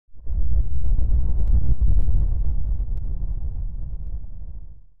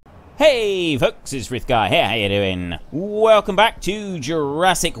Hey folks, it's Frithguy here, how you doing? Welcome back to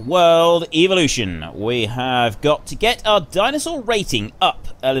Jurassic World Evolution. We have got to get our dinosaur rating up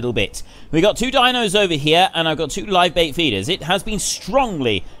a little bit. We got 2 dinos over here, and I've got 2 live bait feeders. It has been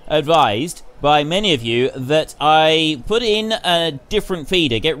strongly advised by many of you that I put in a different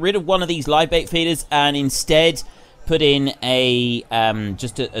feeder, get rid of one of these live bait feeders, and instead put in a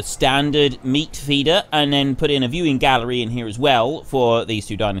just a standard meat feeder, and then put in a viewing gallery in here as well for these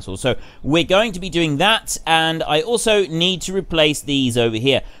 2 dinosaurs. So we're going to be doing that, and I also need to replace these over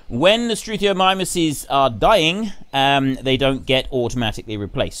here. When the Struthiomimuses are dying, they don't get automatically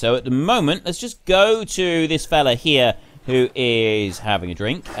replaced. So at the moment, let's just go to this fella here who is having a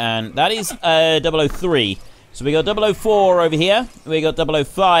drink, and that is 003. So we got 004 over here, we got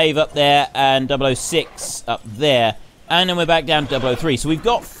 005 up there, and 006 up there, and then we're back down to 003. So we've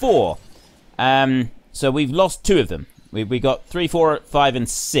got 4. So we've lost 2 of them. We got 3, 4, 5, and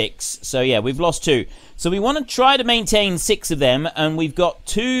 6. So yeah, we've lost 2. So we want to try to maintain 6 of them, and we've got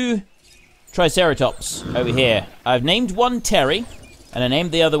 2 Triceratops over here. I've named one Terry, and I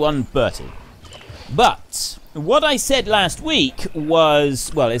named the other one Bertie. But what I said last week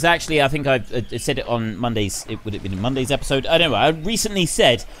was, well, it's actually, I think I said it on Monday's, it would have been Monday's episode, I don't know, I recently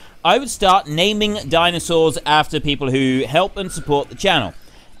said I would start naming dinosaurs after people who help and support the channel.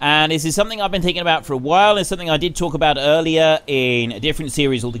 And this is something I've been thinking about for a while. It's something I did talk about earlier in a different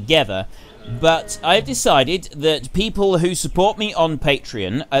series altogether. But I've decided that people who support me on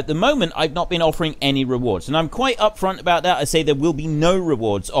Patreon, at the moment, I've not been offering any rewards. And I'm quite upfront about that. I say there will be no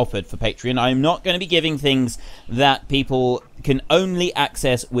rewards offered for Patreon. I'm not going to be giving things that people can only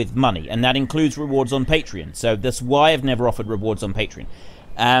access with money. And that includes rewards on Patreon. So that's why I've never offered rewards on Patreon.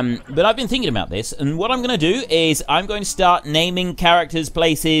 But I've been thinking about this. And what I'm going to do is I'm going to start naming characters,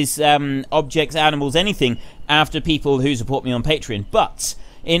 places, objects, animals, anything after people who support me on Patreon. But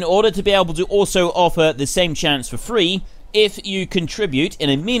in order to be able to also offer the same chance for free, if you contribute in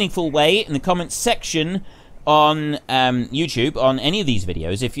a meaningful way in the comments section on YouTube, on any of these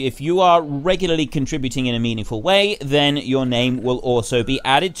videos, if you are regularly contributing in a meaningful way, then your name will also be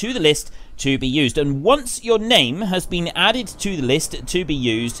added to the list to be used. And once your name has been added to the list to be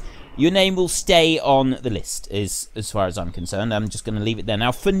used, your name will stay on the list, as far as I'm concerned. I'm just going to leave it there.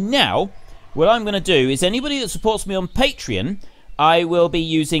 Now, for now, what I'm going to do is anybody that supports me on Patreon, I will be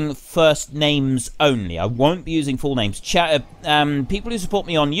using first names only. I won't be using full names. People who support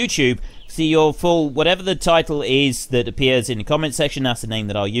me on YouTube, see your full, whatever the title is that appears in the comment section, that's the name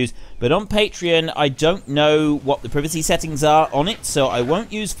that I'll use. But on Patreon, I don't know what the privacy settings are on it, so I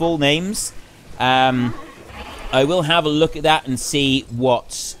won't use full names. I will have a look at that and see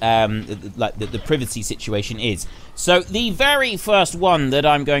what the privacy situation is. So the very first one that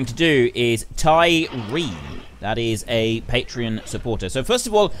I'm going to do is Tyree. That is a Patreon supporter. So first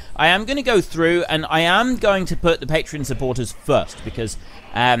of all, I am going to go through, and I am going to put the Patreon supporters first, because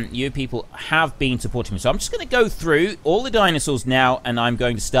you people have been supporting me. So I'm just going to go through all the dinosaurs now, and I'm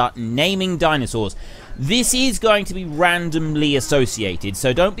going to start naming dinosaurs. This is going to be randomly associated,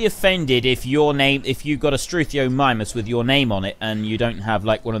 so don't be offended if you've got a Struthiomimus with your name on it, and you don't have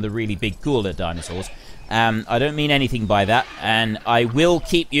like one of the really big cooler dinosaurs. I don't mean anything by that, and I will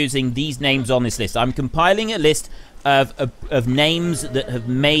keep using these names on this list. I'm compiling a list of names that have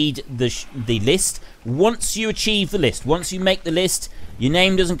made the list. Once you achieve the list, once you make the list, your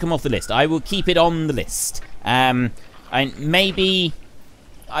name doesn't come off the list. I will keep it on the list. And maybe,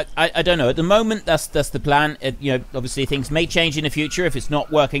 I don't know. At the moment, that's the plan. You know, obviously things may change in the future. If it's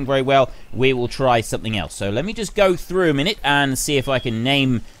not working very well, we will try something else. So let me just go through a minute and see if I can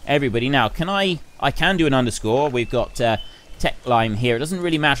name everybody. Now, I can do an underscore. We've got TechLime here. It doesn't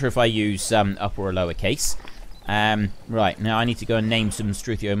really matter if I use upper or lowercase. Right, now I need to go and name some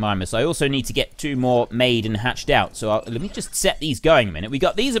Struthiomimus. I also need to get 2 more made and hatched out. So let me just set these going a minute. We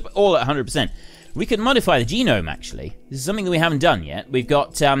got these all at 100%. We can modify the genome, actually. This is something that we haven't done yet. We've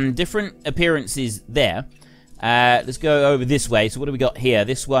got different appearances there. Let's go over this way. So what do we got here?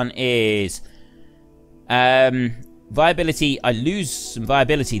 This one is viability. I lose some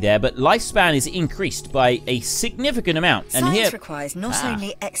viability there, but lifespan is increased by a significant amount. And Science here requires not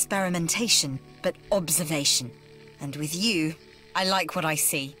only experimentation, but observation. And with you, I like what I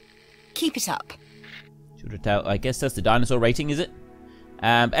see. Keep it up. Should have tell. I guess that's the dinosaur rating, is it?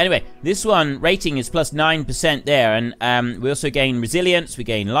 Anyway, this one rating is plus 9% there, and we also gain resilience, we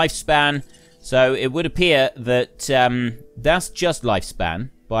gain lifespan, so it would appear that that's just lifespan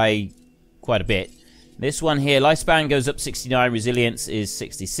by quite a bit. This one here, lifespan goes up 69, resilience is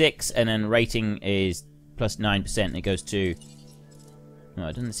 66, and then rating is plus 9%, and it goes to... No,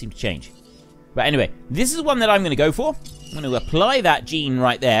 it doesn't seem to change. But anyway, this is one that I'm going to go for. I'm going to apply that gene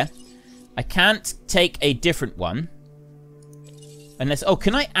right there. I can't take a different one. Unless... Oh,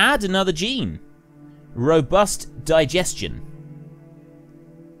 can I add another gene? Robust digestion.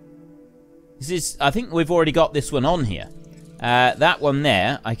 This is... I think we've already got this one on here. That one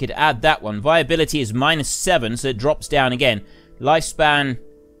there, I could add that one. Viability is -7, so it drops down again. Lifespan...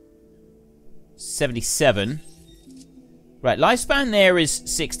 77. Right, lifespan there is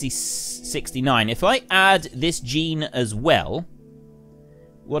 69. If I add this gene as well,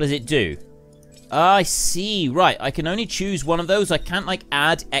 what does it do? I see. Right, I can only choose one of those. I can't, like,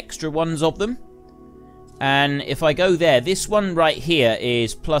 add extra ones of them. And if I go there, this one right here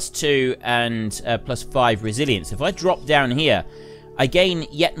is +2 and +5 resilience. If I drop down here, I gain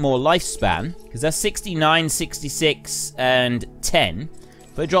yet more lifespan, because that's 69, 66, and 10.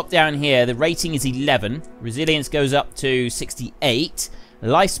 If I drop down here, the rating is 11. Resilience goes up to 68.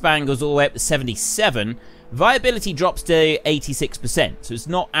 Lifespan goes all the way up to 77. Viability drops to 86%, so it's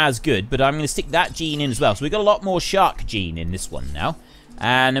not as good, but I'm going to stick that gene in as well. So we've got a lot more shark gene in this one now.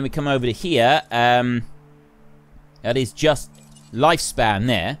 And then we come over to here. That is just lifespan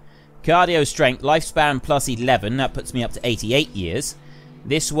there. Cardio strength, lifespan +11. That puts me up to 88 years.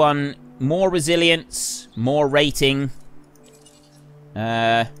 This one, more resilience, more rating.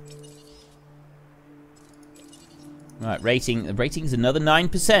 Right, rating. The rating's another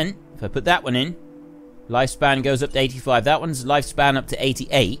 9%. If I put that one in, lifespan goes up to 85. That one's lifespan up to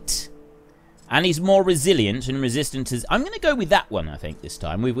 88. And he's more resilient and resistant to... I'm going to go with that one, I think, this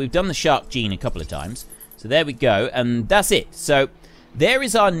time. We've done the shark gene a couple of times. So there we go. And that's it. So there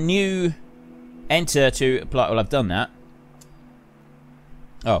is our new enter to apply. Well, I've done that.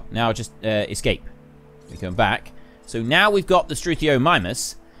 Oh, now I'll just escape. We come back. So now we've got the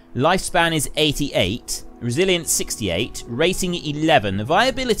Struthiomimus. Lifespan is 88. Resilience 68. Rating 11. The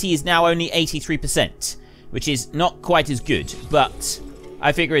viability is now only 83%. Which is not quite as good. But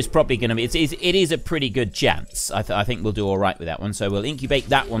I figure it's probably going to be... It is a pretty good chance. I think we'll do alright with that one. So we'll incubate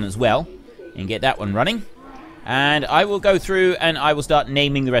that one as well. And get that one running. And I will go through and I will start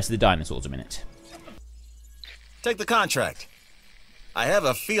naming the rest of the dinosaurs a minute. Take the contract. I have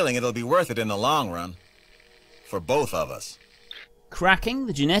a feeling it'll be worth it in the long run. For both of us. Cracking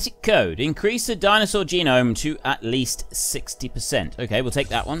the genetic code. Increase the dinosaur genome to at least 60%. Okay, we'll take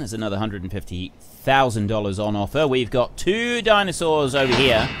that one. There's another $150,000 on offer. We've got 2 dinosaurs over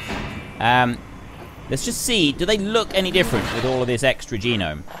here. Let's just see. Do they look any different with all of this extra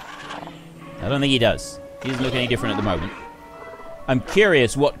genome? I don't think he does. He doesn't look any different at the moment. I'm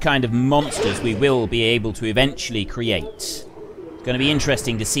curious what kind of monsters we will be able to eventually create. It's going to be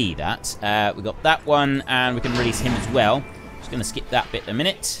interesting to see that. We've got that one, and we can release him as well. Just going to skip that bit a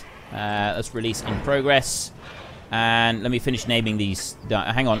minute. Let's release in progress. And let me finish naming these.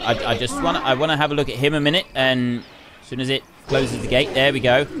 Hang on. I want to have a look at him a minute, and as soon as it closes the gate, there we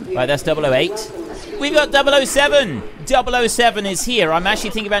go. Right, that's 008. We've got 007! 007 is here. I'm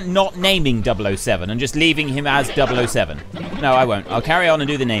actually thinking about not naming 007 and just leaving him as 007. No, I won't. I'll carry on and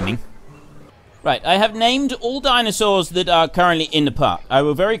do the naming. Right, I have named all dinosaurs that are currently in the park. I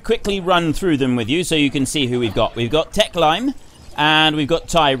will very quickly run through them with you so you can see who we've got. We've got Techlime, and we've got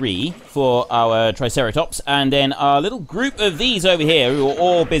Tyree for our Triceratops, and then our little group of these over here who are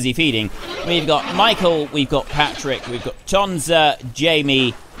all busy feeding. We've got Michael, we've got Patrick, we've got Tonza,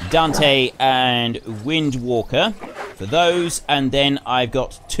 Jamie, Dante, and Windwalker for those, and then I've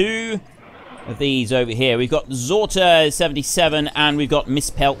got 2 of these over here. We've got Zorta 77, and we've got Miss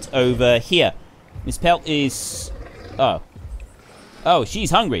Pelt over here. Miss Pelt is... Oh, she's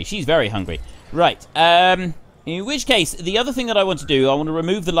hungry. She's very hungry. Right, in which case, the other thing that I want to do, I want to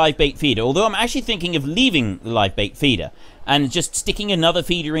remove the live bait feeder, although I'm actually thinking of leaving the live bait feeder and just sticking another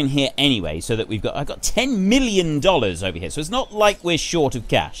feeder in here anyway, so that I've got $10 million over here, so it's not like we're short of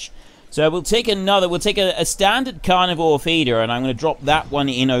cash. So we'll take a standard carnivore feeder, and I'm going to drop that one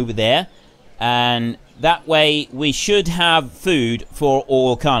in over there, and that way we should have food for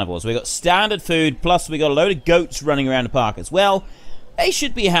all carnivores. We've got standard food, plus we got a load of goats running around the park as well. They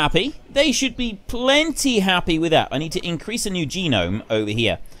should be happy. They should be plenty happy with that. I need to increase a new genome over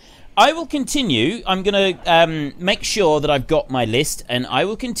here. I will continue. I'm going to make sure that I've got my list, and I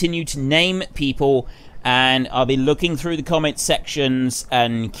will continue to name people, and I'll be looking through the comment sections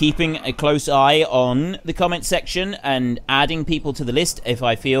and keeping a close eye on the comment section and adding people to the list if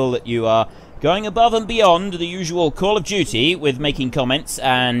I feel that you are going above and beyond the usual Call of Duty with making comments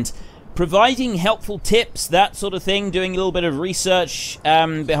and providing helpful tips, that sort of thing, doing a little bit of research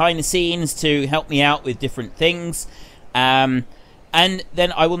behind the scenes to help me out with different things. And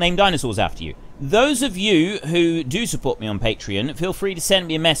then I will name dinosaurs after you. Those of you who do support me on Patreon, feel free to send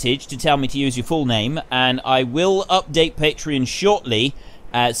me a message to tell me to use your full name, and I will update Patreon shortly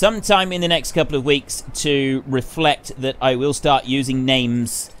sometime in the next couple of weeks to reflect that I will start using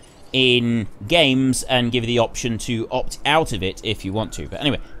names in games and give you the option to opt out of it if you want to. But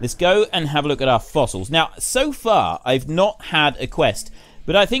anyway, let's go and have a look at our fossils. Now, so far, I've not had a quest,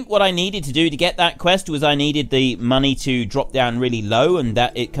 but I think what I needed to do to get that quest was I needed the money to drop down really low, and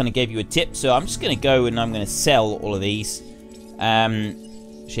that it kind of gave you a tip. So I'm just going to go and I'm going to sell all of these.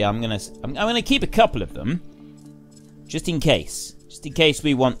 Actually, I'm going to keep a couple of them just in case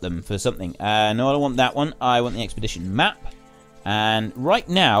we want them for something. No, I don't want that one. I want the expedition map. And right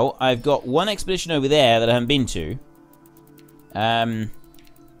now, I've got one expedition over there that I haven't been to. I've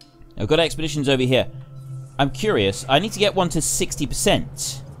got expeditions over here. I'm curious. I need to get one to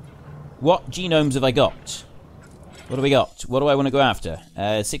 60%. What genomes have I got? What do we got? What do I want to go after?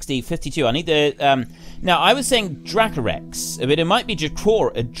 60, 52. I need the... now, I was saying Dracorex, but it might be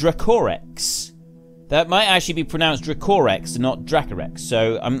Dracorex. That might actually be pronounced Dracorex, not Dracorex.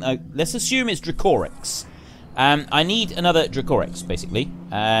 So let's assume it's Dracorex. I need another Dracorex, basically.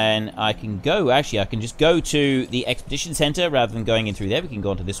 And I can go, actually, I can just go to the Expedition Center rather than going in through there. We can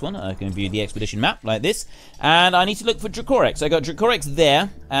go onto this one. I can view the expedition map like this. And I need to look for Dracorex. I got Dracorex there,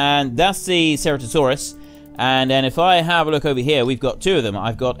 and that's the Ceratosaurus. And then if I have a look over here, we've got two of them.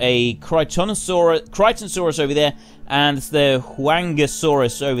 I've got a Crichtonsaurus over there, and it's the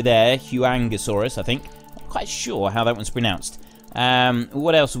Huangosaurus over there. Huangosaurus, I think. I'm quite sure how that one's pronounced.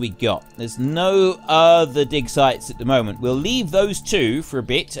 What else have we got? There's no other dig sites at the moment. We'll leave those two for a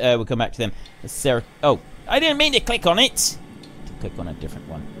bit. We'll come back to them. Oh, I didn't mean to click on it. Click on a different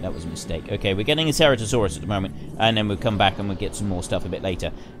one. That was a mistake. Okay, we're getting a Ceratosaurus at the moment, and then we'll come back and we'll get some more stuff a bit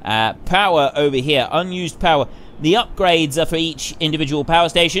later. Power over here. Unused power. The upgrades are for each individual power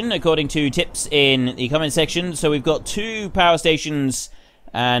station, according to tips in the comment section. So we've got 2 power stations,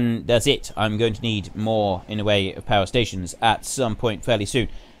 and that's it. I'm going to need more in the way of power stations at some point fairly soon.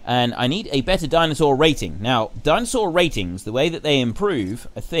 And I need a better dinosaur rating. Now, dinosaur ratings, the way that they improve,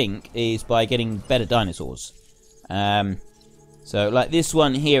 I think, is by getting better dinosaurs. So, like this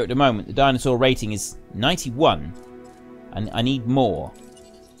one here at the moment, the dinosaur rating is 91. And I need more.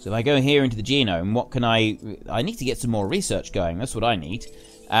 So if I go here into the genome, what can I need to get some more research going. That's what I need.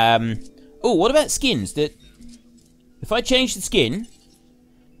 Oh, what about skins? If I change the skin,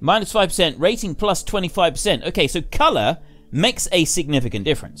 minus 5%, rating plus 25%. Okay, so color makes a significant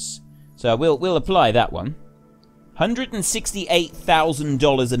difference. So we'll apply that one.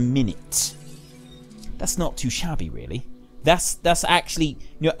 $168,000 a minute. That's not too shabby, really. That's actually,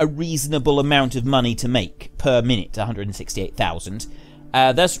 you know, a reasonable amount of money to make per minute. 168,000.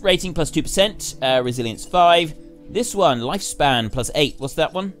 That's rating plus 2%. Resilience 5. This one, lifespan plus 8. What's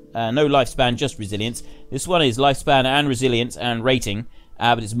that one? No lifespan, just resilience. This one is lifespan and resilience and rating.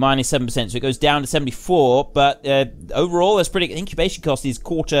 But it's minus 7%, so it goes down to 74. But overall, that's pretty. Incubation cost is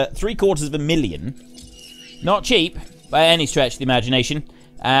 $750,000. Not cheap by any stretch of the imagination.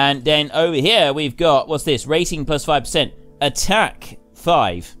 And then over here we've got, what's this? Rating plus 5%. Attack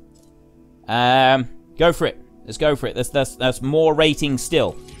 5. Go for it. Let's go for it. That's more rating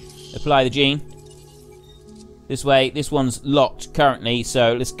still. Apply the gene. This way, this one's locked currently,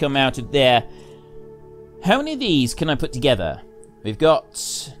 so let's come out of there. How many of these can I put together? We've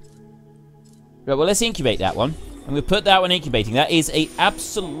got... Right, well, let's incubate that one. And we'll put that one incubating. That is an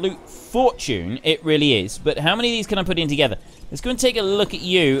absolute fortune. It really is. But how many of these can I put in together? Let's go and take a look at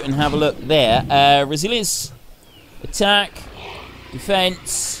you and have a look there. Resilience, attack,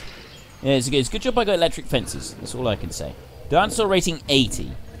 defense. Yeah, it's a good job I got electric fences. That's all I can say. Dinosaur rating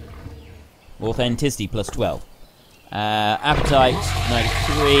 80. Authenticity plus 12. Appetite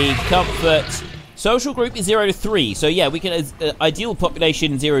 93. Comfort. Social group is 0 to 3. So yeah, we can ideal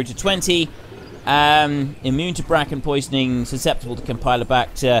population 0 to 20. Immune to bracken poisoning, susceptible to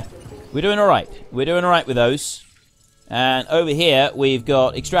Campylobacter. We're doing alright. We're doing alright with those. And over here, we've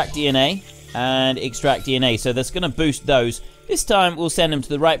got extract DNA and extract DNA. So that's going to boost those. This time, we'll send them to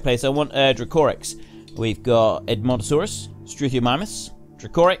the right place. I want Dracorex. We've got Edmontosaurus, Struthiomimus,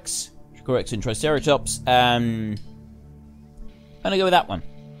 Dracorex and Triceratops. I'm going to go with that one,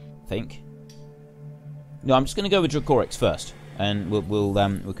 I think. No, I'm just going to go with Dracorex first. And we'll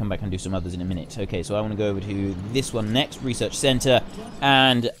come back and do some others in a minute. Okay, so I want to go over to this one next, Research Center,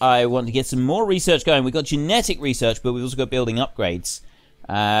 and I want to get some more research going. We've got genetic research, but we've also got building upgrades.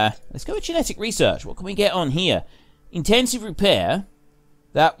 Let's go with genetic research. What can we get on here? Intensive repair.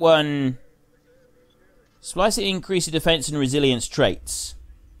 That one. Slightly increase the defense and resilience traits.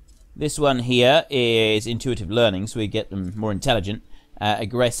 This one here is intuitive learning, so we get them more intelligent.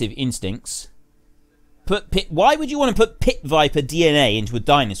 Aggressive instincts. Why would you want to put pit viper DNA into a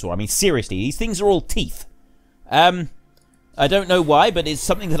dinosaur? I mean, seriously, these things are all teeth. I don't know why, but it's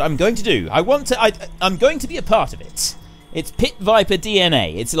something that I'm going to do. I'm going to be a part of it. It's Pit Viper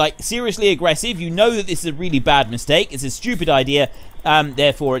DNA. It's like seriously aggressive. You know that this is a really bad mistake. It's a stupid idea.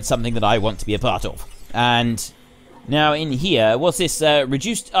 Therefore, it's something that I want to be a part of. And now in here, what's this?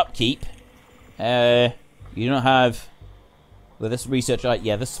 Reduced upkeep. You don't have... Well, this research...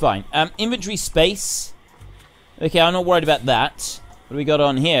 yeah, that's fine. Inventory space. Okay, I'm not worried about that. What do we got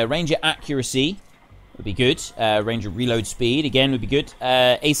on here? Ranger accuracy. Would be good. Ranger reload speed. Again, would be good.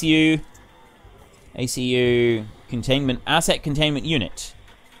 ACU... Containment, asset containment unit.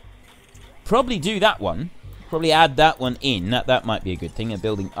 Probably do that one. Probably add that one in. That might be a good thing.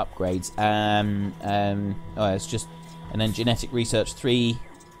 Building upgrades. Oh, it's just... And then genetic research 3.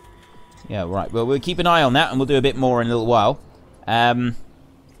 Yeah, right. Well, we'll keep an eye on that, and we'll do a bit more in a little while.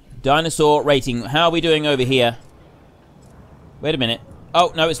 Dinosaur rating. How are we doing over here? Wait a minute.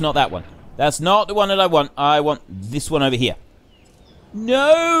 Oh, no, it's not that one. That's not the one that I want. I want this one over here.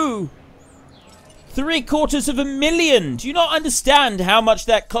 No! 750,000! Do you not understand how much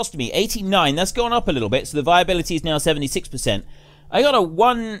that cost me? 89. That's gone up a little bit, so the viability is now 76%. I got a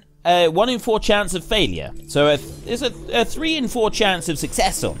 1 in 4 chance of failure. So there's a 3 in 4 chance of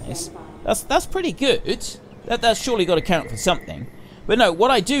success on this. That's pretty good. That's surely got to count for something. But no,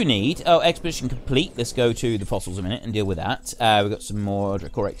 what I do need... Oh, expedition complete. Let's go to the fossils a minute and deal with that. We've got some more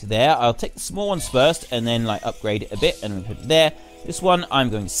Dracorect there. I'll take the small ones first and then like upgrade it a bit and put it there. This one I'm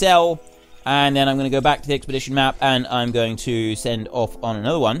going to sell. And then I'm going to go back to the expedition map, and I'm going to send off on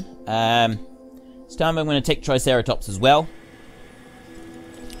another one. This time I'm going to take Triceratops as well.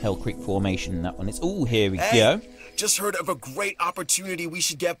 Hell Creek Formation, that one is... Ooh, here we go. Just heard of a great opportunity we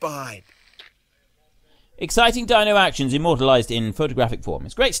should get behind. Exciting dino actions immortalized in photographic form.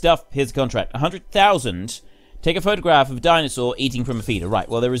 It's great stuff. Here's the contract. 100,000. Take a photograph of a dinosaur eating from a feeder. Right,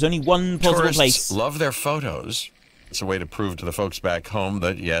 well, there is only one possible Tourists place... love their photos. It's a way to prove to the folks back home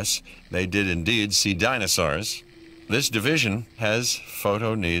that, yes, they did indeed see dinosaurs. This division has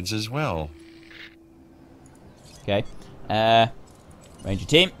photo needs as well. Okay. Ranger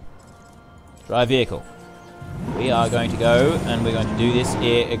team. Drive vehicle. We are going to go, and we're going to do this.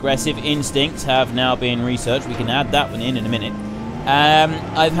 Aggressive instincts have now been researched. We can add that one in a minute.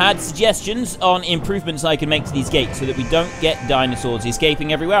 I've had suggestions on improvements I can make to these gates so that we don't get dinosaurs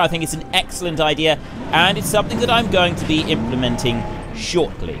escaping everywhere. I think it's an excellent idea, and it's something that I'm going to be implementing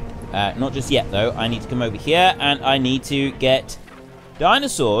shortly. Not just yet, though. I need to come over here, and I need to get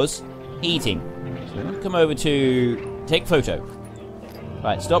dinosaurs eating. So I'm going to come over to take photo.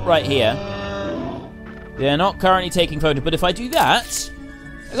 Right, stop right here. They're not currently taking photo, but if I do that,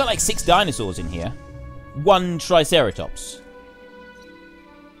 I've got like 6 dinosaurs in here. 1 Triceratops.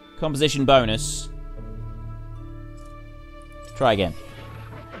 Composition bonus. Try again.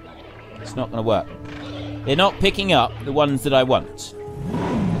 It's not going to work. They're not picking up the ones that I want.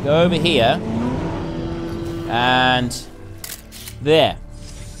 Go over here. And there.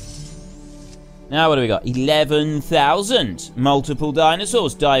 Now what do we got? 11,000. Multiple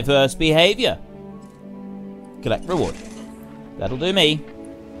dinosaurs. Diverse behavior. Collect reward. That'll do me.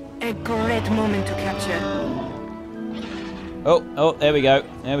 A great moment to capture. Oh, there we go.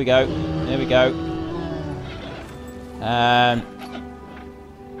 There we go. There we go.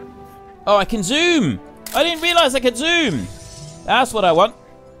 Oh, I can zoom! I didn't realize I could zoom! That's what I want.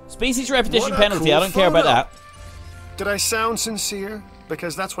 Species repetition penalty. Cool I don't care about that. Did I sound sincere?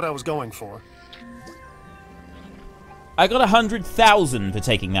 Because that's what I was going for. I got 100,000 for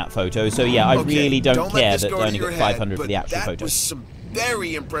taking that photo, so yeah, I really don't care that I only got 500 for the actual photo. That was some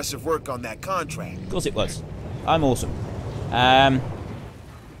very impressive work on that contract. Of course it was. I'm awesome.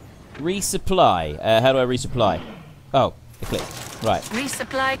 Resupply. How do I resupply? Oh, I click. Right.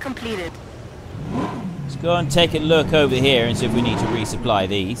 Resupply completed. Let's go and take a look over here and see if we need to resupply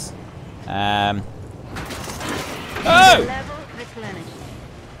these. Oh! Level replenished.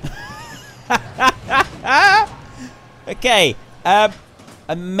 Okay. I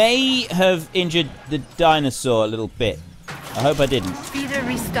may have injured the dinosaur a little bit. I hope I didn't. Feeder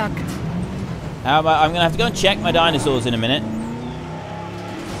restocked. I'm going to have to go and check my dinosaurs in a minute.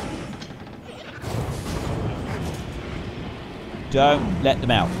 Don't let them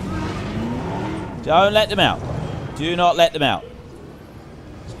out. Don't let them out. Do not let them out.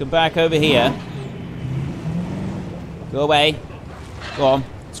 Let's come back over here. Go away. Go on.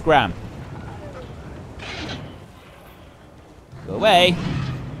 Scram. Go away.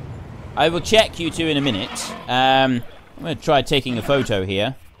 I will check you two in a minute. I'm going to try taking a photo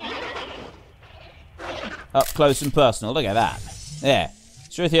here. Up close and personal. Look at that. There.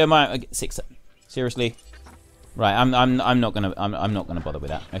 Struthio might get 6. Seriously? Right, I'm not gonna bother with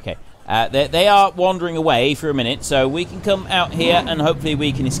that. Okay, they are wandering away for a minute, so we can come out here and hopefully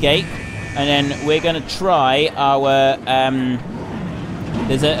we can escape, and then we're gonna try our.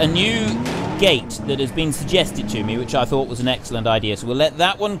 There's a new gate that has been suggested to me, which I thought was an excellent idea. So we'll let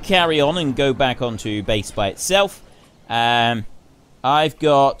that one carry on and go back onto base by itself. I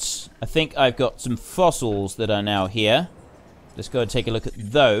think I've got some fossils that are now here. Let's go and take a look at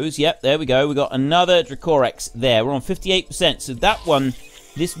those. Yep, there we go. We've got another Dracorex there. We're on 58%. So that one,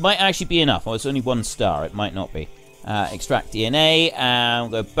 this might actually be enough. Oh, it's only 1 star. It might not be. Extract DNA, and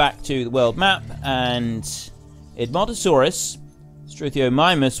we'll go back to the world map. And Edmontosaurus,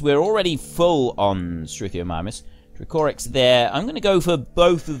 Struthiomimus, we're already full on Struthiomimus. Dracorex there. I'm going to go for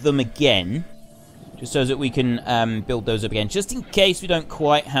both of them again, just so that we can build those up again, just in case we don't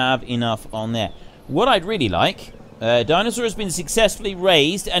quite have enough on there. What I'd really like, dinosaur has been successfully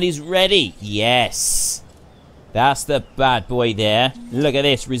raised and is ready. Yes. That's the bad boy there. Look at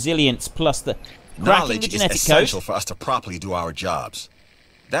this, resilience plus the cracking the genetic is essential for us to properly do our jobs.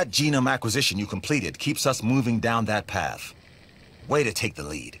 That genome acquisition you completed keeps us moving down that path. Way to take the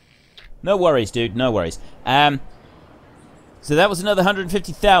lead. No worries, dude, no worries. So that was another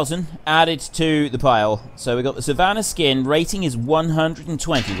 150,000 added to the pile. So we got the Savannah skin. Rating is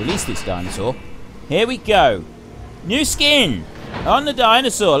 120. Release this dinosaur. Here we go. New skin on the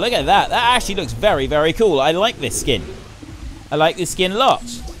dinosaur. Look at that. That actually looks very, very cool. I like this skin. I like this skin a lot.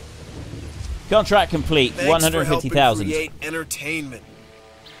 Contract complete. 150,000. Create entertainment.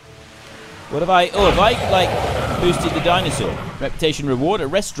 What have I... Oh, have I, like, boosted the dinosaur? Reputation reward, a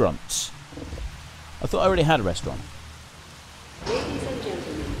restaurant. I thought I already had a restaurant. Ladies and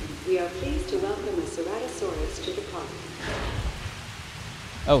gentlemen, we are pleased to welcome a Ceratosaurus to the park.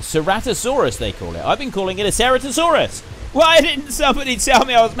 Oh, Ceratosaurus they call it. I've been calling it a Ceratosaurus. Why didn't somebody tell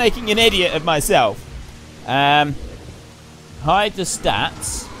me I was making an idiot of myself? Hide the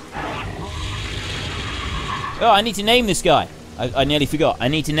stats. Oh, I need to name this guy. I nearly forgot. I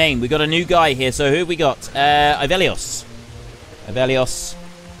need to name. We got a new guy here. So who have we got? Ivelios. Ivelios.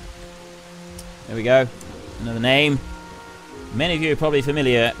 There we go. Another name. Many of you are probably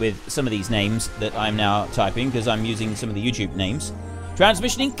familiar with some of these names that I'm now typing because I'm using some of the YouTube names.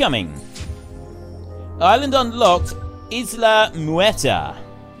 Transmission incoming. Island unlocked. Isla Muerta.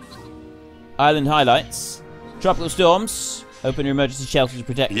 Island highlights. Tropical storms. Open your emergency shelters to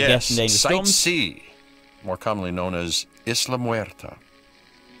protect guests from dangerous Site storms. C, more commonly known as Isla Muerta.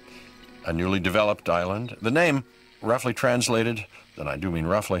 A newly developed island. The name, roughly translated, and I do mean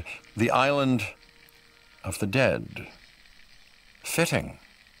roughly, the island of the dead. Fitting.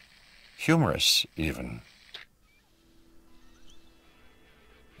 Humorous, even.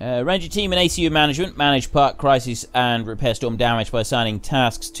 Ranger team and ACU management manage park crisis and repair storm damage by assigning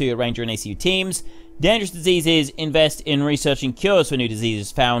tasks to Ranger and ACU teams. Dangerous diseases, invest in researching cures for new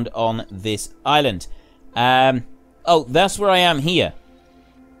diseases found on this island. Oh, that's where I am here.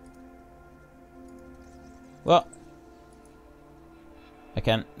 Well, I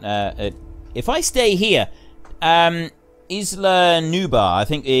can't. If I stay here, Isla Nubar, I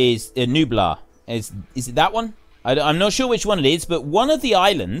think is Nublar. Is it that one? I'm not sure which one it is, but one of the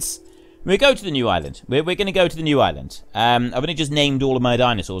islands. We go to the new island. We're going to go to the new island. I've only just named all of my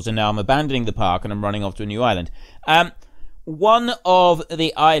dinosaurs, and now I'm abandoning the park and I'm running off to a new island. One of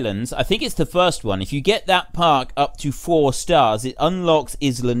the islands, I think it's the first one, if you get that park up to 4 stars, it unlocks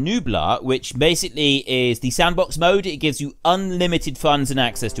Isla Nublar, which basically is the sandbox mode. It gives you unlimited funds and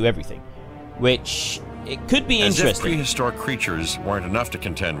access to everything, which it could be interesting. As if prehistoric creatures weren't enough to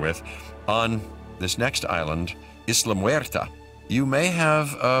contend with, on this next island, Isla Muerta, you may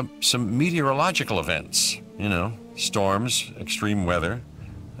have some meteorological events, you know, storms, extreme weather,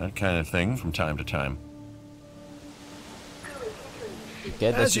 that kind of thing from time to time. Okay,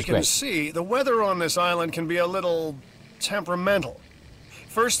 As you can see, the weather on this island can be a little temperamental.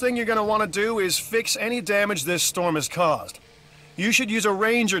 First thing you're going to want to do is fix any damage this storm has caused. You should use a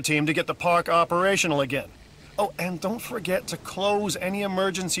ranger team to get the park operational again. Oh, and don't forget to close any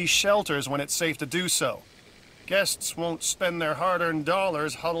emergency shelters when it's safe to do so. Guests won't spend their hard-earned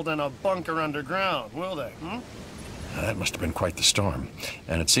dollars huddled in a bunker underground, will they? That must have been quite the storm.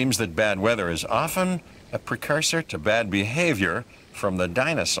 And it seems that bad weather is often a precursor to bad behavior from the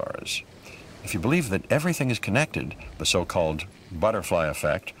dinosaurs. If you believe that everything is connected, the so-called butterfly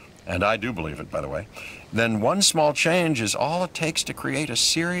effect, and I do believe it, by the way, then one small change is all it takes to create a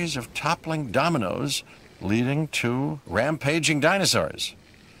series of toppling dominoes leading to rampaging dinosaurs.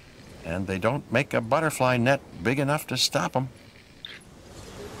 And they don't make a butterfly net big enough to stop them.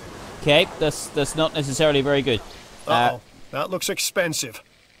 Okay, that's not necessarily very good. Uh-oh, that looks expensive.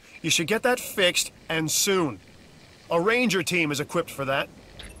 You should get that fixed, and soon. A ranger team is equipped for that.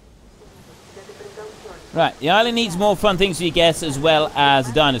 Right, the island needs more fun things for you guests as well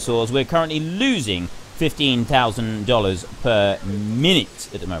as dinosaurs. We're currently losing $15,000 per minute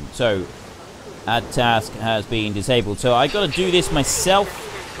at the moment. So, that task has been disabled. So, I've got to do this myself.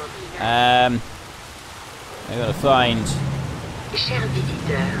 I've got to find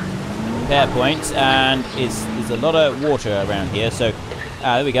repair points, and there's a lot of water around here. So,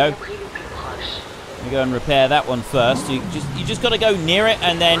 there we go. Let me go and repair that one first. You just got to go near it,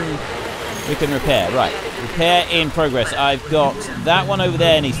 and then we can repair. Right, repair in progress. I've got that one over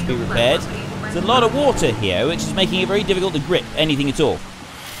there needs to be repaired. There's a lot of water here, which is making it very difficult to grip anything at all.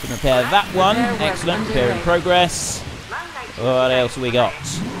 We can repair that one. Excellent. Repair in progress. What else have we got?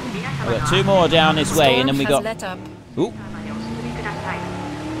 We've got 2 more down this way, and then we got... Ooh.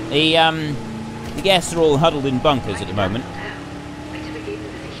 The guests are all huddled in bunkers at the moment.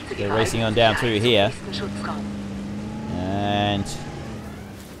 They're racing on down through here. And...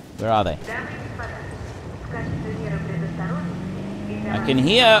 where are they? I can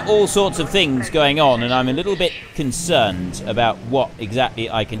hear all sorts of things going on, and I'm a little bit concerned about what exactly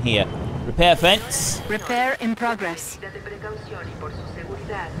I can hear. Repair fence. Repair in progress.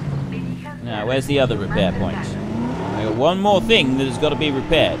 Now, where's the other repair point? I got one more thing that has got to be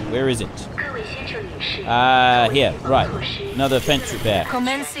repaired. Where is it? Here. Right. Another fence repair.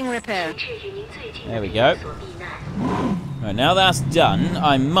 Commencing repair. There we go. Right, now that's done,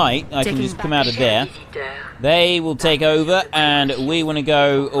 I can just come out of there. They will take over, and we want to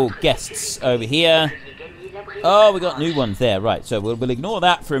go... oh, guests over here. Oh, we got new ones there. Right, so we'll ignore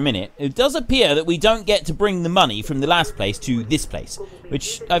that for a minute. It does appear that we don't get to bring the money from the last place to this place,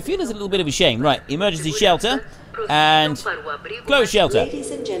 which I feel is a little bit of a shame. Right, emergency shelter, and close shelter. Ladies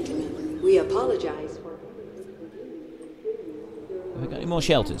and gentlemen, we apologize for... Have we got any more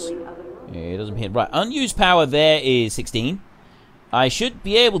shelters? It doesn't appear. Right, unused power there is 16. I should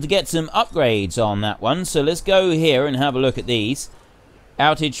be able to get some upgrades on that one, so let's go here and have a look at these.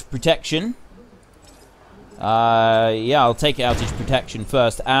 Outage protection. Yeah, I'll take outage protection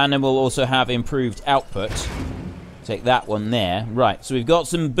first, and then we'll also have improved output. Take that one there. Right, so we've got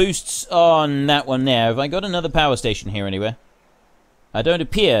some boosts on that one there. Have I got another power station here anywhere? I don't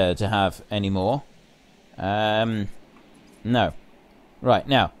appear to have any more. No. Right,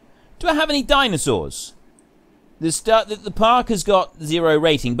 now. Do I have any dinosaurs? The park has got 0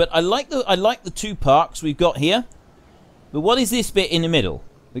 rating, but I like the 2 parks we've got here. But what is this bit in the middle?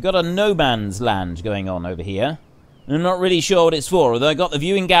 We've got a no man's land going on over here. And I'm not really sure what it's for. Although I got the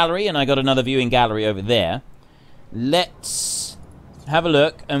viewing gallery, and I got another viewing gallery over there. Let's have a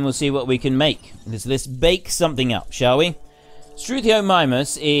look, and we'll see what we can make. Let's bake something up, shall we?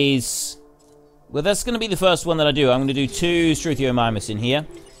 Struthiomimus is... well, that's going to be the first one that I do. I'm going to do 2 Struthiomimus in here.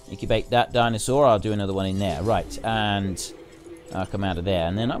 Incubate that dinosaur. I'll do another one in there. Right, and I'll come out of there.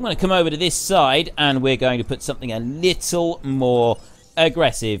 And then I'm going to come over to this side, and we're going to put something a little more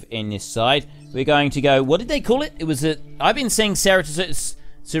aggressive in this side. We're going to go... what did they call it? It was a... I've been saying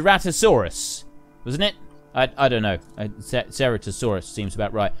Ceratosaurus. Wasn't it? I don't know. Ceratosaurus seems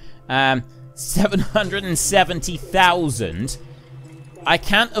about right. 770,000. I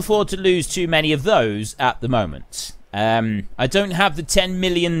can't afford to lose too many of those at the moment. I don't have the $10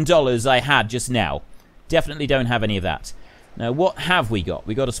 million I had just now. Definitely don't have any of that. Now, what have we got?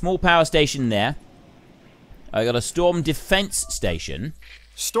 We got a small power station there. I got a storm defense station.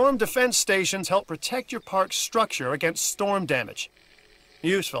 Storm defense stations help protect your park's structure against storm damage.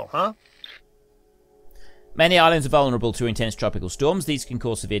 Useful, huh? Many islands are vulnerable to intense tropical storms. These can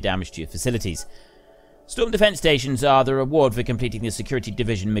cause severe damage to your facilities. Storm defense stations are the reward for completing the security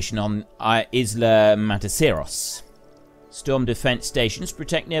division mission on Isla Mataceros. Storm defense stations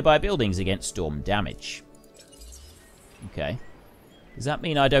protect nearby buildings against storm damage. Okay. Does that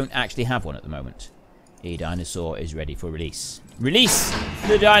mean I don't actually have one at the moment? A dinosaur is ready for release. Release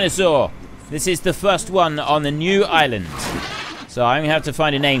the dinosaur! This is the first one on the new island. So I'm going to have to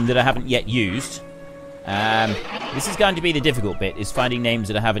find a name that I haven't yet used. This is going to be the difficult bit, is finding names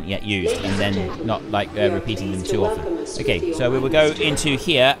that I haven't yet used and then not like repeating them too often. Okay, so we will go into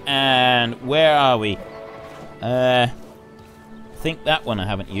here, and where are we? I think that one I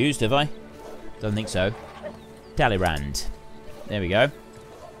haven't used, have I? Don't think so. Talleyrand. There we go.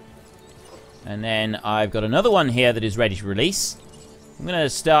 And then I've got another one here that is ready to release. I'm going to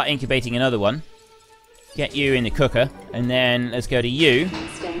start incubating another one. Get you in the cooker, and then let's go to you.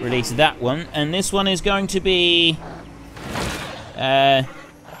 Release that one, and this one is going to be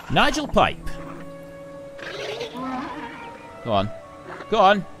Nigel Pipe. Go on. Go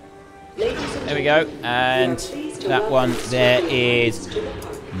on. There we go. And that one there is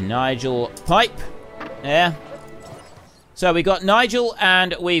Nigel Pipe. There. So we've got Nigel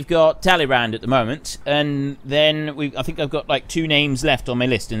and we've got Talleyrand at the moment. And then I think I've got like 2 names left on my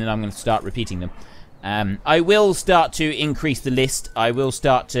list, and then I'm going to start repeating them. I will start to increase the list. I will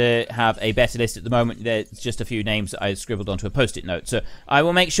start to have a better list. At the moment, there's just a few names that I scribbled onto a post-it note. So I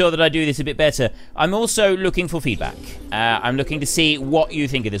will make sure that I do this a bit better. I'm also looking for feedback. I'm looking to see what you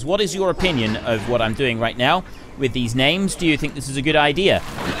think of this. What is your opinion of what I'm doing right now with these names? Do you think this is a good idea?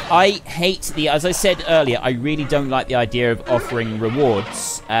 I hate as I said earlier, I really don't like the idea of offering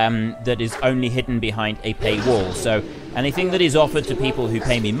rewards that is only hidden behind a paywall. So anything that is offered to people who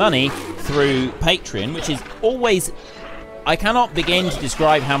pay me money through Patreon, which is always... I cannot begin to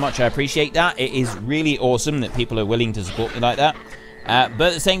describe how much I appreciate that. It is really awesome that people are willing to support me like that. But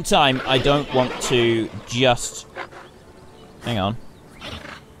at the same time, I don't want to just... Hang on.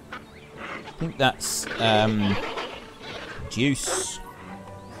 I think that's... Juice...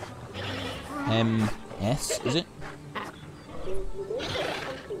 MS, is it?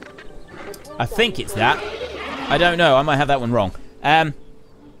 I think it's that. I don't know. I might have that one wrong.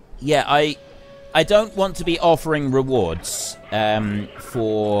 Yeah, I don't want to be offering rewards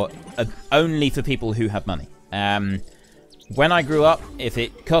for only for people who have money. When I grew up, if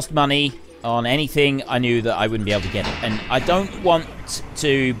it cost money on anything, I knew that I wouldn't be able to get it. And I don't want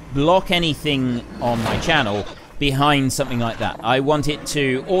to block anything on my channel behind something like that. I want it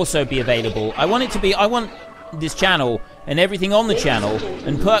to also be available. I want this channel and everything on the channel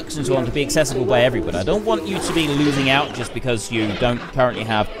and perks and so on to be accessible by everybody. I don't want you to be losing out just because you don't currently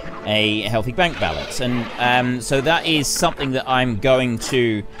have a healthy bank balance. And so that is something that I'm going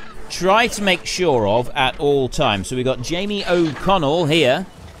to try to make sure of at all times. So we've got Jamie O'Connell here.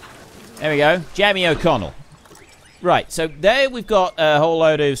 There we go. Jamie O'Connell. Right, so there we've got a whole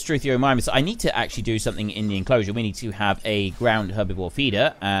load of Struthiomimus. I need to actually do something in the enclosure. We need to have a ground herbivore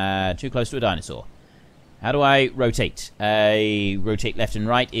feeder. Too close to a dinosaur. How do I rotate? Rotate left and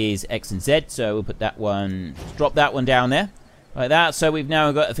right is X and Z, so we'll put that one, drop that one down there. Like that, so we've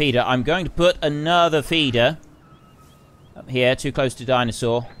now got a feeder. I'm going to put another feeder up here, too close to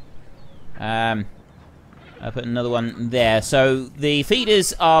dinosaur. I'll put another one there. So the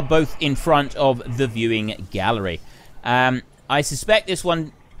feeders are both in front of the viewing gallery. I suspect this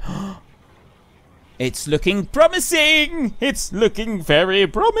one... It's looking promising! It's looking very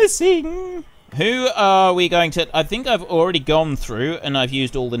promising! Who are we going to... I think I've already gone through and I've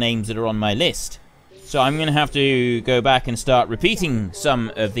used all the names that are on my list. So I'm going to have to go back and start repeating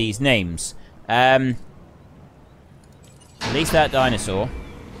some of these names. Release that dinosaur.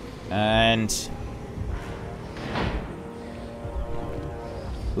 And...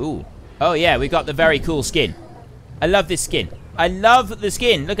 Ooh. Oh yeah, we got the very cool skin. I love this skin. I love the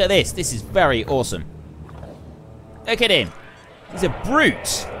skin. Look at this. This is very awesome. Look at him. He's a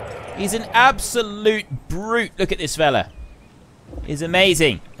brute. He's an absolute brute. Look at this fella. He's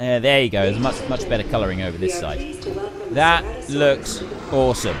amazing. There you go. There's much better colouring over this side. That looks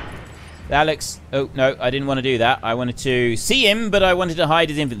awesome. That looks... Oh, no, I didn't want to do that. I wanted to see him, but I wanted to hide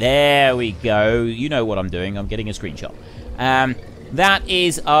his info. There we go. You know what I'm doing. I'm getting a screenshot. That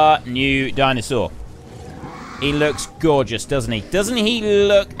is our new dinosaur. He looks gorgeous, doesn't he? Doesn't he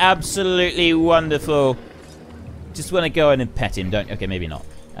look absolutely wonderful? Just want to go in and pet him, don't... Okay, maybe not.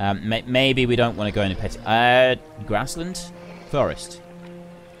 Maybe we don't want to go in and pet him. Grassland? Forest.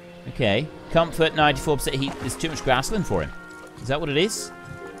 Okay. Comfort, 94%. There's too much grassland for him. Is that what it is?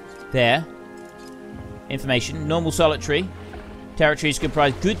 There. Information. Normal solitary. Territories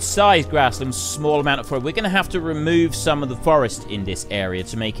comprise good-sized grasslands, small amount of forest. We're going to have to remove some of the forest in this area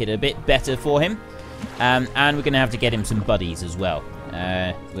to make it a bit better for him. And we're going to have to get him some buddies as well.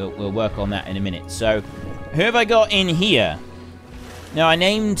 We'll work on that in a minute. So, who have I got in here? Now, I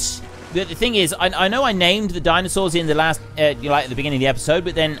named... The thing is, I know I named the dinosaurs in the last... like at the beginning of the episode,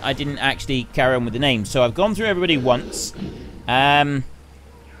 but then I didn't actually carry on with the names. So, I've gone through everybody once. I'm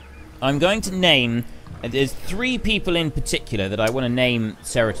going to name... There's 3 people in particular that I want to name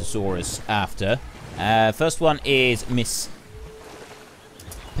Ceratosaurus after. First one is Miss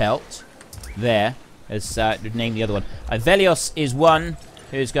Pelt. There. Let's name the other one. Velios is one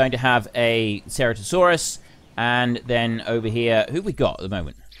who's going to have a Ceratosaurus. And then over here, who we got at the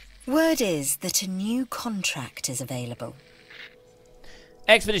moment? Word is that a new contract is available.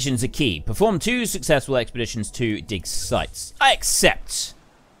 Expeditions are key. Perform 2 successful expeditions to dig sites. I accept.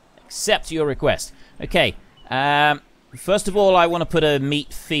 Accept your request. Okay. First of all, I want to put a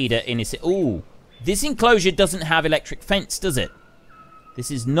meat feeder in his... Ooh. This enclosure doesn't have electric fence, does it? This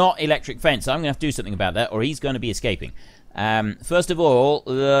is not electric fence. I'm going to have to do something about that, or he's going to be escaping. First of all,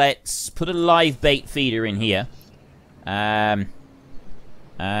 let's put a live bait feeder in here. And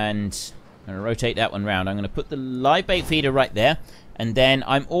I'm going to rotate that one round. I'm going to put the live bait feeder right there. And then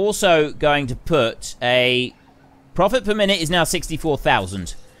I'm also going to put a... Profit per minute is now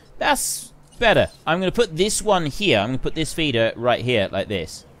 64,000. That's better. I'm going to put this one here. I'm going to put this feeder right here, like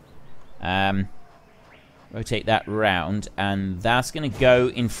this. Rotate that round. And that's going to go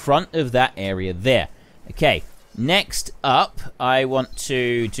in front of that area there. Okay. Next up, I want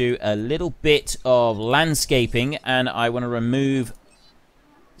to do a little bit of landscaping. And I want to remove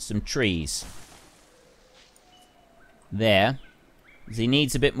some trees. There. He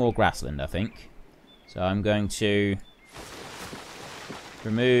needs a bit more grassland, I think. So I'm going to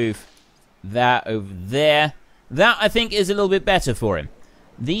remove that over there. That, I think, is a little bit better for him.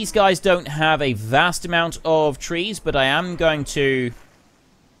 These guys don't have a vast amount of trees, but I am going to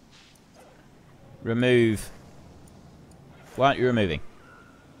remove... Why aren't you removing?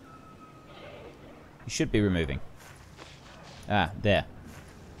 You should be removing. Ah, there.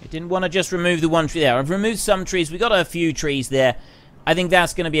 I didn't want to just remove the one tree there. I've removed some trees. We got a few trees there. I think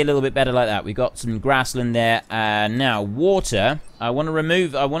that's going to be a little bit better like that. We've got some grassland there. Now, water. I want to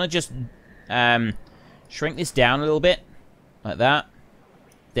remove... I want to just shrink this down a little bit. Like that.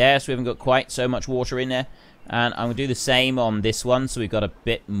 There, so we haven't got quite so much water in there. And I'm going to do the same on this one. So we've got a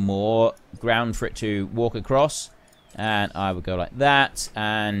bit more ground for it to walk across. And I would go like that.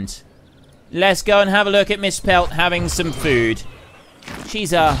 And let's go and have a look at Miss Pelt having some food.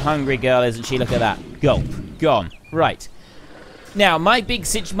 She's a hungry girl, isn't she? Look at that. Gulp. Gone. Right. Now, my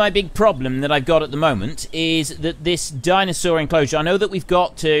big problem that I've got at the moment is that this dinosaur enclosure, I know that we've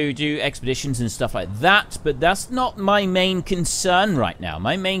got to do expeditions and stuff like that, but that's not my main concern right now.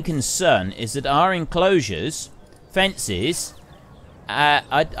 My main concern is that our enclosures, fences,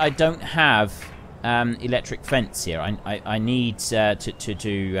 I don't have electric fence here. I need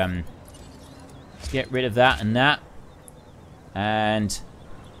to get rid of that and that, and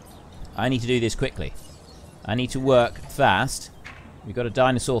I need to do this quickly. I need to work fast. We've got a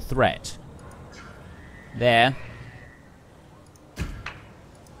dinosaur threat. There.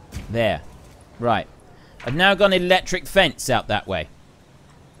 There. Right. I've now got an electric fence out that way.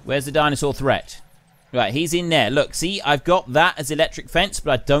 Where's the dinosaur threat? Right, he's in there. Look, see, I've got that as electric fence,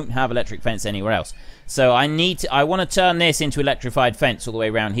 but I don't have electric fence anywhere else. So I want to turn this into electrified fence all the way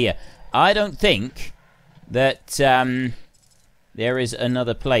around here. I don't think that there is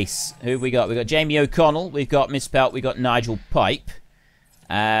another place. Who have we got? We've got Jamie O'Connell. We've got Miss Pelt. We've got Nigel Pipe.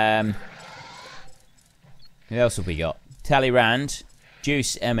 Who else have we got? Talleyrand.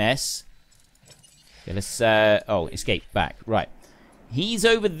 Juice MS. Okay, let's... oh, escape back. Right. He's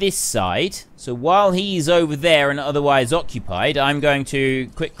over this side. So while he's over there and otherwise occupied, I'm going to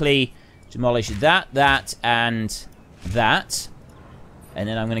quickly demolish that, and that. And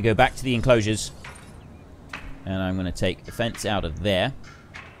then I'm going to go back to the enclosures. And I'm going to take the fence out of there.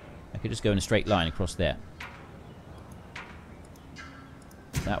 I could just go in a straight line across there.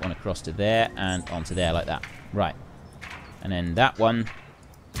 That one across to there and onto there like that. Right. And then that one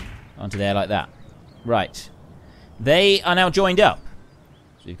onto there like that. Right. They are now joined up.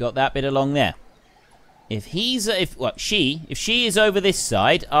 So we've got that bit along there. If she is over this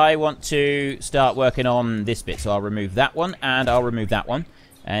side, I want to start working on this bit. So I'll remove that one and I'll remove that one.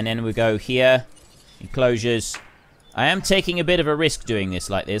 And then we go here. Enclosures. I am taking a bit of a risk doing this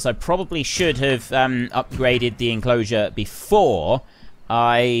like this. I probably should have upgraded the enclosure before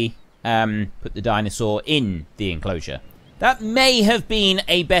I put the dinosaur in the enclosure. That may have been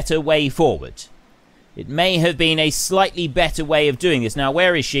a better way forward. It may have been a slightly better way of doing this. Now,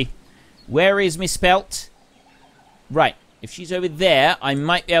 where is she? Where is Miss Pelt? Right. If she's over there, I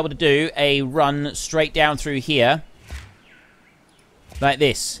might be able to do a run straight down through here. Like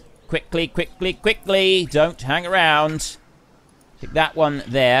this. Quickly, quickly, quickly. Don't hang around. Pick that one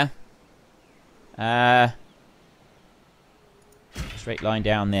there. Straight line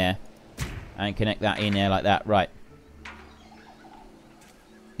down there. And connect that in there like that. Right.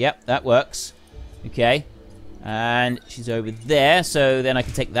 Yep, that works. Okay. And she's over there. So then I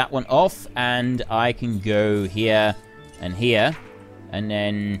can take that one off. And I can go here and here. And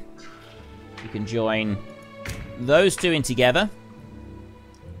then you can join those two in together.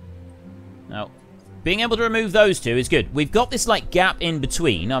 Now, being able to remove those two is good. We've got this, like, gap in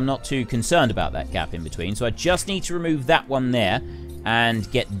between. I'm not too concerned about that gap in between. So I just need to remove that one there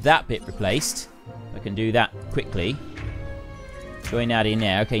and get that bit replaced. I can do that quickly. Join that in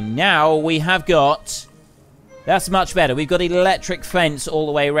there. Okay, now we have got... That's much better. We've got an electric fence all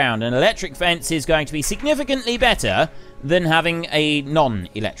the way around. An electric fence is going to be significantly better than having a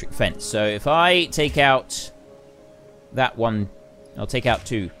non-electric fence. So if I take out that one... I'll take out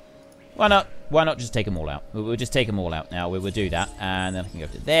two. Why not? why not just take them all out? We'll just take them all out now. We will do that. And then I can go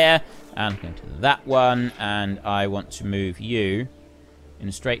to there. And I can go to that one. And I want to move you in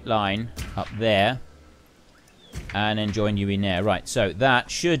a straight line up there. And then join you in there. Right, so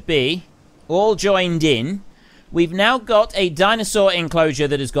that should be all joined in. We've now got a dinosaur enclosure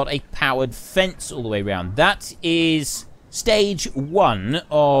that has got a powered fence all the way around. That is stage 1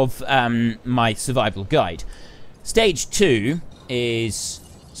 of my survival guide. Stage 2 is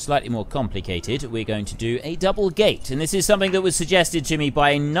slightly more complicated. We're going to do a double gate. And this is something that was suggested to me by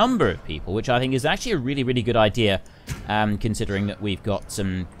a number of people, which I think is actually a really, really good idea, considering that we've got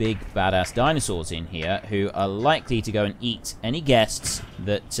some big, badass dinosaurs in here who are likely to go and eat any guests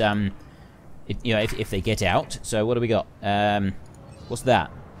that... if they get out. So what do we got? What's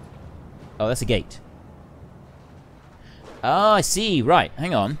that? Oh, that's a gate. Oh, I see. Right,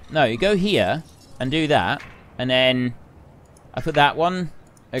 hang on. No, you go here and do that. And then I put that one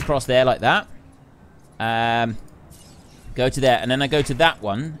across there like that. Go to there. And then I go to that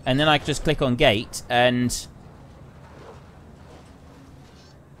one. And then I just click on gate. And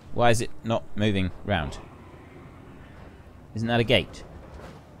why is it not moving round? Isn't that a gate?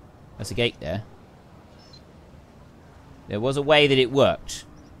 That's a gate there. There was a way that it worked.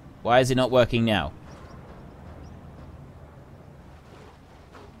 Why is it not working now?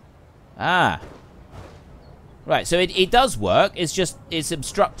 Ah. Right, so it does work. It's just, it's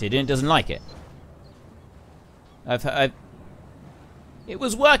obstructed and it doesn't like it. It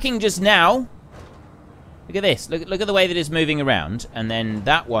was working just now. Look at this. Look at the way that it's moving around. And then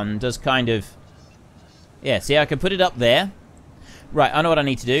that one does kind of... Yeah, see, I can put it up there. Right, I know what I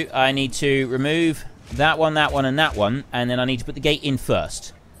need to do. I need to remove that one, and that one, and then I need to put the gate in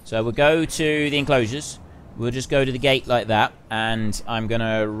first. So we'll go to the enclosures. We'll just go to the gate like that, and I'm going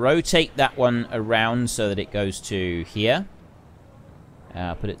to rotate that one around so that it goes to here.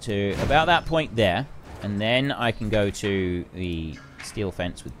 Put it to about that point there, and then I can go to the steel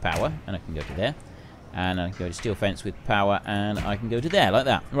fence with power, and I can go to there. And I can go to steel fence with power, and I can go to there, like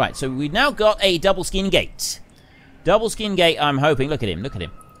that. Right, so we've now got a double skin gate. Double skin gate, I'm hoping. Look at him, look at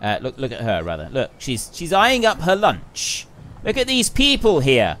him. Look at her, rather. Look, she's eyeing up her lunch. Look at these people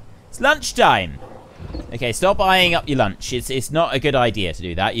here. It's lunchtime. Okay, stop eyeing up your lunch. It's not a good idea to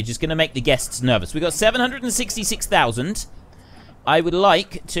do that. You're just going to make the guests nervous. We've got 766,000. I would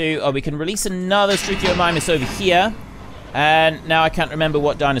like to... Oh, we can release another Struthiomimus over here. And now I can't remember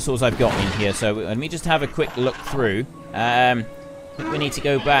what dinosaurs I've got in here. So let me just have a quick look through. I think we need to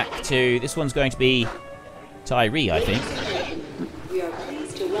go back to... This one's going to be... Tyree, I think. We are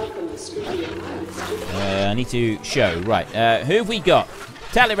pleased to welcome the Struthiomimus. I need to show. Right. Who have we got?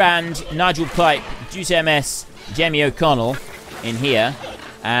 Talleyrand, Nigel Pipe, Juice MS, Jamie O'Connell in here.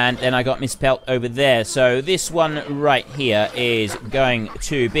 And then I got Miss Pelt over there. So this one right here is going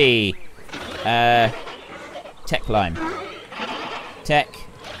to be Tech Lime. Tech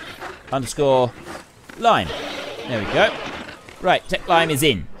 _ Lime. There we go. Right, Tech Lime is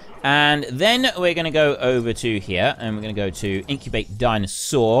in. And then we're going to go over to here, and we're going to go to Incubate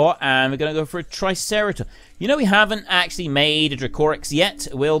Dinosaur, and we're going to go for a Triceratops. You know, we haven't actually made a Dracoryx yet.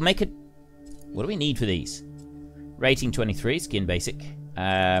 We'll make it... What do we need for these? Rating 23, skin basic.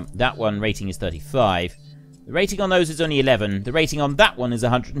 That one, rating is 35. The rating on those is only 11. The rating on that one is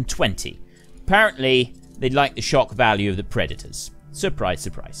 120. Apparently, they like the shock value of the predators. Surprise,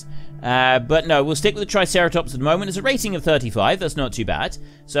 surprise. But no, we'll stick with the Triceratops at the moment. It's a rating of 35. That's not too bad.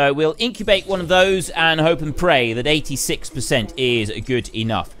 So we'll incubate one of those and hope and pray that 86% is good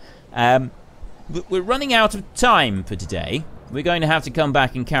enough. We're running out of time for today. We're going to have to come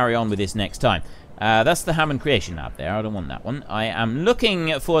back and carry on with this next time. That's the Hammond Creation Lab there. I don't want that one. I am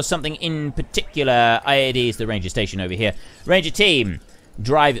looking for something in particular. It is the Ranger Station over here. Ranger Team,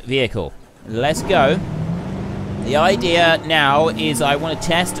 drive vehicle. Let's go. The idea now is I want to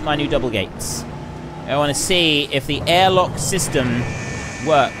test my new double gates. I want to see if the airlock system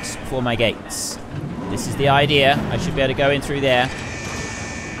works for my gates. This is the idea. I should be able to go in through there.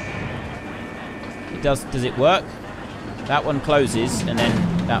 It does it work? That one closes, and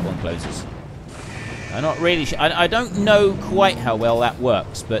then that one closes. I'm not really sure. I don't know quite how well that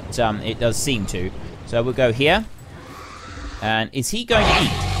works, but it does seem to. So we'll go here. And is he going to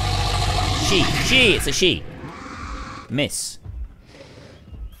eat? She, it's a she. Miss.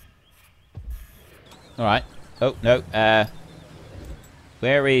 Alright. Oh, no.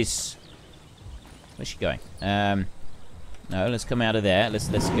 Where's she going? No, let's come out of there.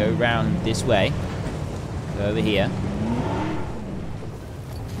 Let's go round this way. Go over here.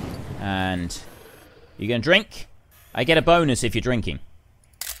 And you gonna drink? I get a bonus if you're drinking.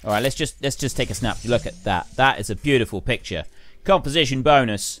 Alright, let's just take a snap look at that. That is a beautiful picture. Composition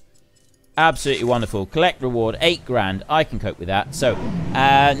bonus. Absolutely wonderful. Collect reward, 8 grand. I can cope with that. So,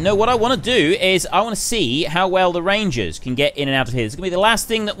 no, what I want to do is I want to see how well the Rangers can get in and out of here. It's going to be the last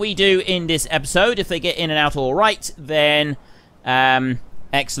thing that we do in this episode. If they get in and out all right, then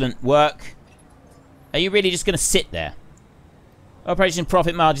excellent work. Are you really just going to sit there? Operation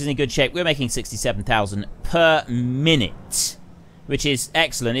profit margin is in good shape. We're making 67,000 per minute, which is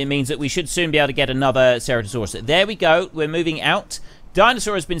excellent. It means that we should soon be able to get another Ceratosaurus. There we go. We're moving out.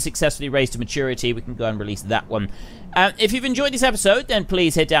 Dinosaur has been successfully raised to maturity. We can go and release that one. If you've enjoyed this episode, then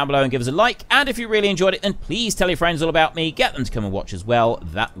please hit down below and give us a like. And if you really enjoyed it, then please tell your friends all about me. Get them to come and watch as well.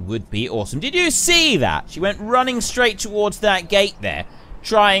 That would be awesome. Did you see that? She went running straight towards that gate there,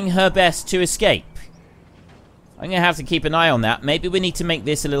 trying her best to escape. I'm going to have to keep an eye on that. Maybe we need to make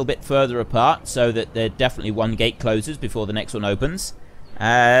this a little bit further apart so that there definitely one gate closes before the next one opens.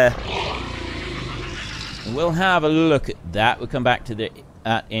 We'll have a look at that. We'll come back to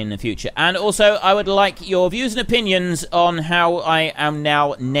that in the future. And also, I would like your views and opinions on how I am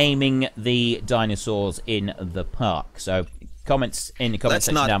now naming the dinosaurs in the park. So, comments in the comment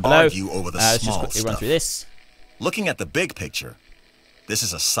section down below. Let's not argue over the Let's just small quickly run stuff. through this. Looking at the big picture, this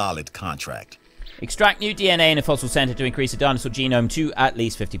is a solid contract. Extract new DNA in a fossil center to increase the dinosaur genome to at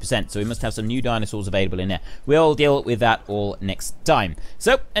least 50%. So we must have some new dinosaurs available in there. We'll deal with that all next time.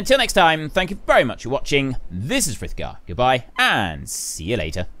 So, until next time, thank you very much for watching. This is Frithgar. Goodbye, and see you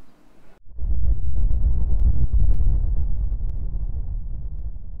later.